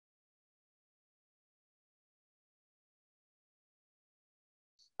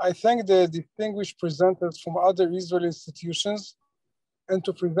I thank the distinguished presenters from other Israeli institutions and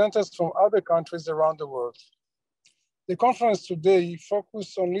to presenters from other countries around the world. The conference today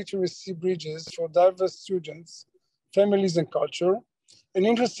focused on literacy bridges for diverse students, families, and culture, an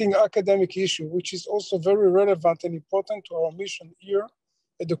interesting academic issue, which is also very relevant and important to our mission here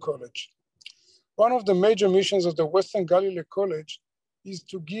at the college. One of the major missions of the Western Galilee College is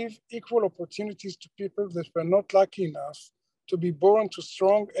to give equal opportunities to people that were not lucky enough to be born to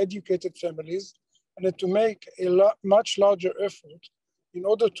strong, educated families, and to make a much larger effort in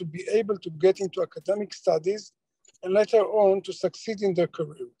order to be able to get into academic studies and later on to succeed in their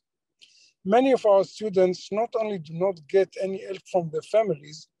career. Many of our students not only do not get any help from their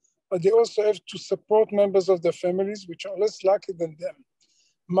families, but they also have to support members of their families which are less lucky than them,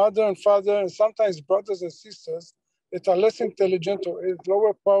 mother and father, and sometimes brothers and sisters that are less intelligent or have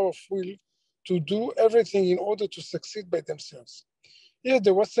lower power of will to do everything in order to succeed by themselves. Here at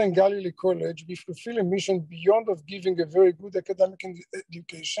the Western Galilee College, we fulfill a mission beyond of giving a very good academic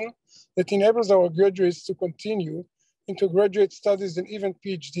education that enables our graduates to continue into graduate studies and even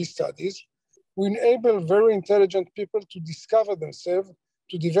PhD studies. We enable very intelligent people to discover themselves,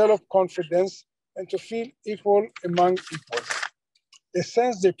 to develop confidence, and to feel equal among equals, a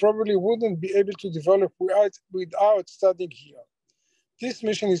sense they probably wouldn't be able to develop without studying here. This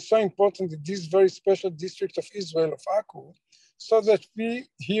mission is so important in this very special district of Israel of Akko, so that we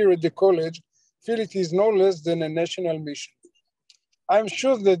here at the college feel it is no less than a national mission. I'm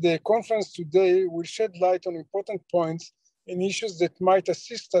sure that the conference today will shed light on important points and issues that might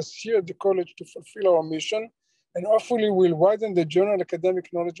assist us here at the college to fulfill our mission, and hopefully will widen the general academic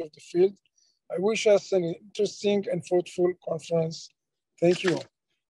knowledge of the field. I wish us an interesting and fruitful conference. Thank you.